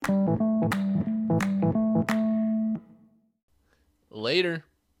later.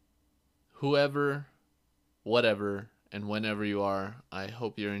 Whoever, whatever, and whenever you are, I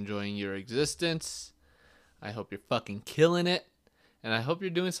hope you're enjoying your existence. I hope you're fucking killing it. And I hope you're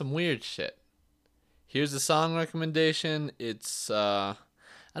doing some weird shit. Here's a song recommendation. It's, I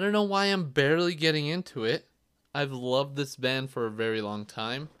don't know why I'm barely getting into it. I've loved this band for a very long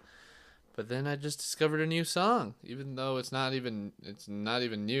time. But then I just discovered a new song, even though it's not even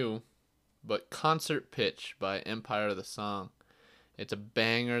new. But Concert Pitch by Empire of the Song. It's a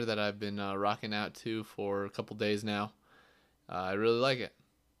banger that I've been rocking out to for a couple days now. I really like it.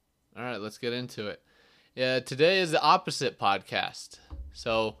 All right, let's get into it. Yeah, today is the opposite podcast.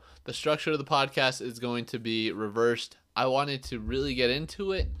 So the structure of the podcast is going to be reversed. I wanted to really get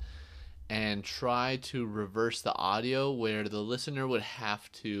into it and try to reverse the audio where the listener would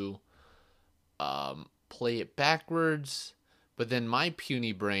have to play it backwards. But then my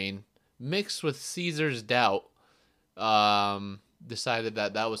puny brain, mixed with Caesar's doubt, decided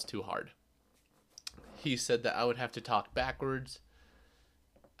that that was too hard. He said that I would have to talk backwards,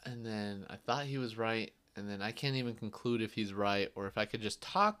 and then I thought he was right, and then I can't even conclude if he's right or if I could just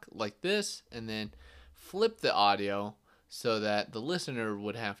talk like this and then flip the audio so that the listener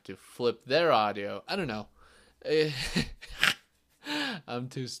would have to flip their audio. I don't know. I'm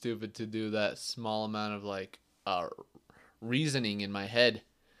too stupid to do that small amount of reasoning in my head.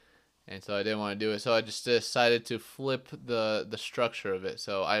 And so I didn't want to do it. So I just decided to flip the structure of it.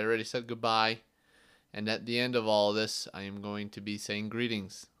 So I already said goodbye. And at the end of all of this, I am going to be saying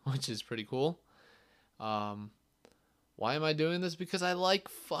greetings, which is pretty cool. Why am I doing this? Because I like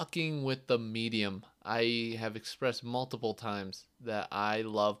fucking with the medium. I have expressed multiple times that I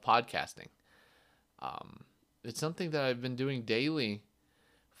love podcasting. It's something that I've been doing daily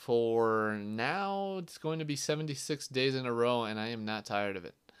for now. It's going to be 76 days in a row, and I am not tired of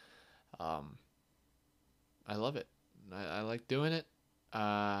it. I love it. I like doing it.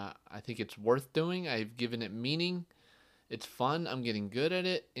 I think it's worth doing. I've given it meaning. It's fun. I'm getting good at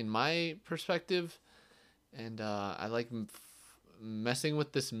it in my perspective. And I like messing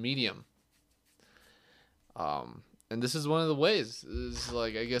with this medium. And this is one of the ways.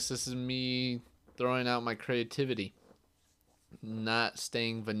 I guess this is me throwing out my creativity. Not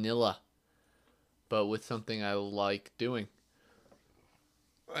staying vanilla, but with something I like doing.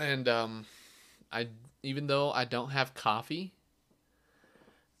 And even though I don't have coffee,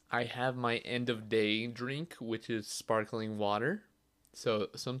 I have my end of day drink, which is sparkling water. So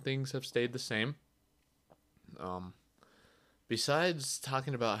some things have stayed the same. Besides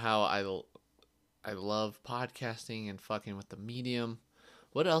talking about how I love podcasting and fucking with the medium,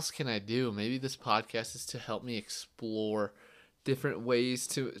 what else can I do? Maybe this podcast is to help me explore different ways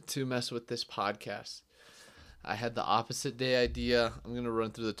to mess with this podcast. I had the opposite day idea. I'm going to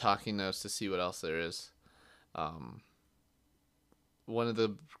run through the talking notes to see what else there is. One of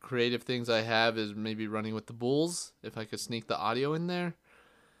the creative things I have is maybe running with the bulls, if I could sneak the audio in there.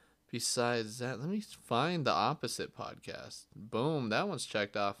 Besides that, let me find the opposite podcast. Boom, that one's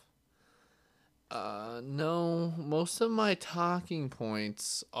checked off. No, most of my talking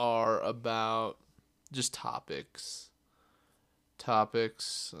points are about just topics.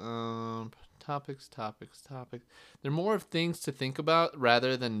 Topics. They're more of things to think about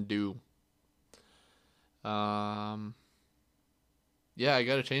rather than do. Yeah, I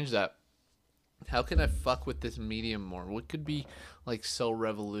gotta change that. How can I fuck with this medium more? What could be so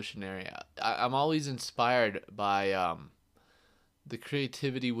revolutionary? I'm always inspired by the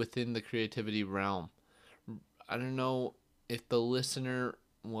creativity within the creativity realm. I don't know if the listener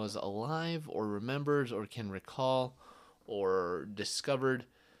was alive or remembers or can recall or discovered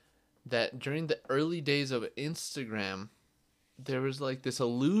that during the early days of Instagram, there was this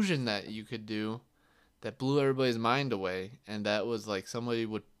illusion that you could do that blew everybody's mind away, and that was somebody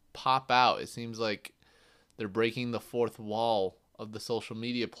would pop out. It seems like they're breaking the fourth wall of the social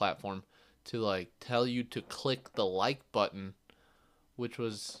media platform to tell you to click the like button, which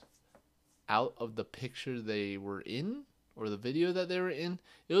was out of the picture they were in or the video that they were in.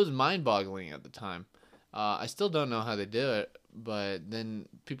 It was mind-boggling at the time. I still don't know how they did it, but then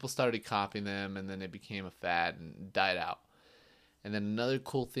people started copying them, and then it became a fad and died out. And then another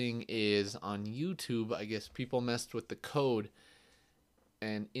cool thing is on YouTube, I guess people messed with the code,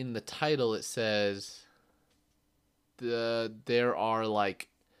 and in the title it says there are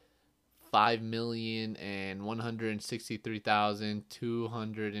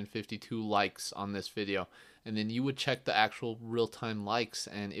 5,163,252 likes on this video. And then you would check the actual real-time likes,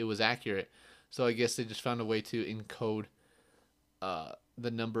 and it was accurate. So I guess they just found a way to encode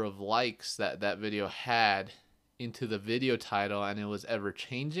the number of likes that video had into the video title, and it was ever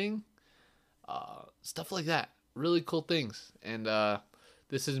changing. Stuff like that. really cool things. And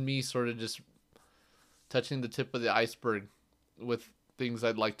this is me sort of just touching the tip of the iceberg with things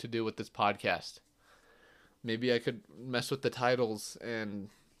I'd like to do with this podcast. Maybe I could mess with the titles and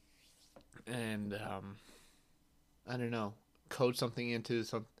I don't know, code something into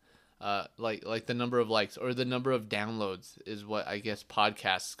some like the number of likes or the number of downloads is what I guess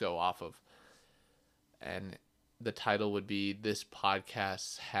podcasts go off of. And the title would be "This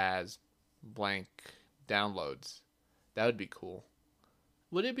podcast has blank downloads." That would be cool.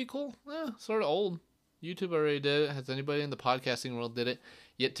 Would it be cool? Sort of old. YouTube already did it. Has anybody in the podcasting world did it?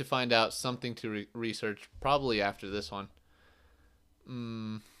 Yet to find out. Something to research. Probably after this one.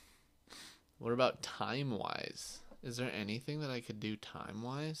 What about time-wise? Is there anything that I could do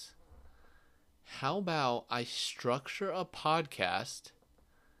time-wise? How about I structure a podcast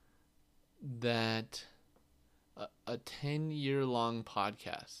that... a 10-year-long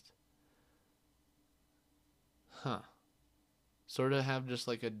podcast. Sort of have just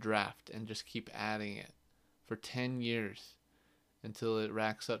like a draft and just keep adding it for 10 years until it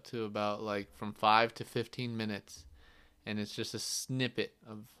racks up to about like from 5 to 15 minutes. And it's just a snippet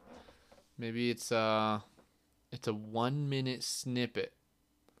of, maybe it's a 1 minute snippet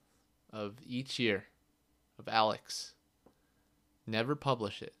of each year of Alex. Never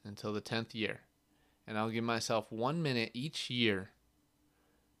publish it until the 10th year. And I'll give myself 1 minute each year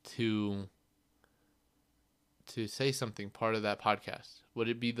to say something part of that podcast. Would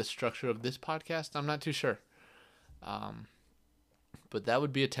it be the structure of this podcast? I'm not too sure. But that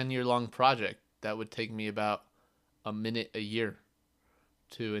would be a 10-year long project. That would take me about a minute a year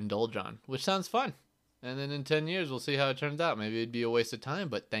to indulge on, which sounds fun. And then in 10 years, we'll see how it turns out. Maybe it'd be a waste of time,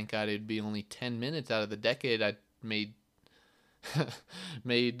 but thank God it'd be only 10 minutes out of the decade I made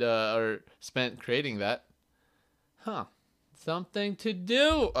or spent creating that. Something to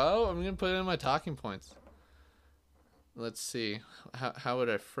do. Oh, I'm gonna put it in my talking points. Let's see, how would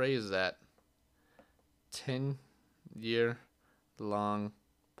I phrase that? 10-year long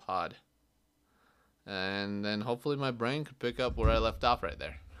pod, and then hopefully my brain could pick up where I left off right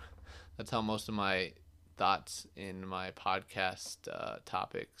there. That's how most of my thoughts in my podcast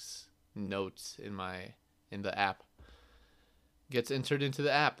topics notes in the app gets entered into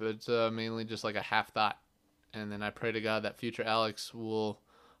the app. It's mainly just like a half thought. And then I pray to God that future Alex will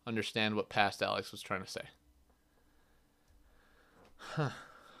understand what past Alex was trying to say.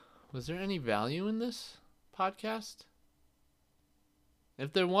 Was there any value in this podcast?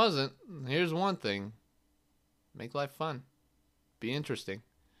 If there wasn't, here's one thing. Make life fun. Be interesting.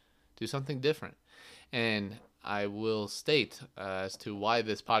 Do something different. And I will state as to why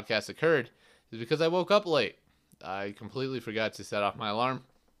this podcast occurred is because I woke up late. I completely forgot to set my alarm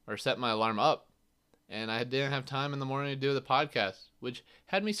up, and I didn't have time in the morning to do the podcast, which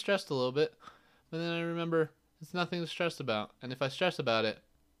had me stressed a little bit. But then I remember it's nothing to stress about, and if I stress about it,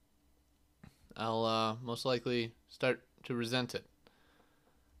 I'll most likely start to resent it.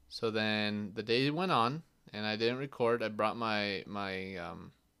 So then the day went on, and I didn't record. I brought my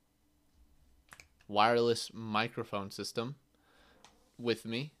wireless microphone system with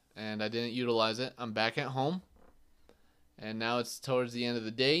me, and I didn't utilize it. I'm back at home. And now it's towards the end of the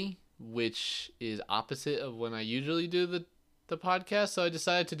day, which is opposite of when I usually do the podcast. So I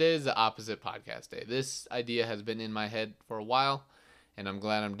decided today is the opposite podcast day. This idea has been in my head for a while, and I'm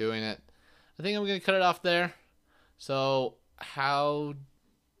glad I'm doing it. I think I'm going to cut it off there. So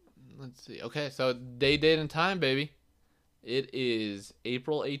let's see. Okay, so day, date, and time, baby. It is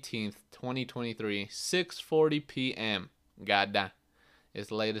April 18th, 2023, 6:40 p.m. Goddamn.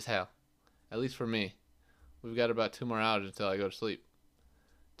 It's late as hell. At least for me. We've got about 2 more hours until I go to sleep.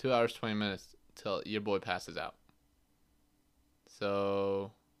 2 hours, 20 minutes till your boy passes out.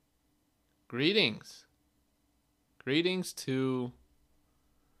 So, greetings. Greetings to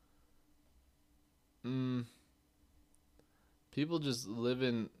people just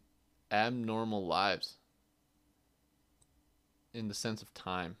living abnormal lives in the sense of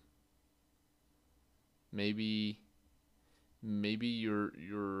time. Maybe you're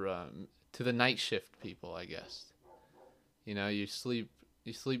to the night shift people, I guess. You know, you sleep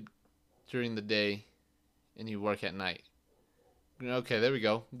during the day and you work at night. Okay, there we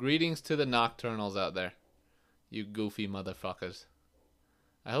go. Greetings to the nocturnals out there. You goofy motherfuckers.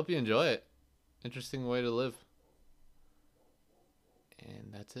 I hope you enjoy it. Interesting way to live.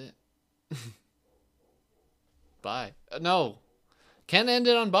 And that's it. Bye. No. Can't end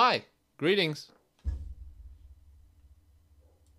it on bye. Greetings.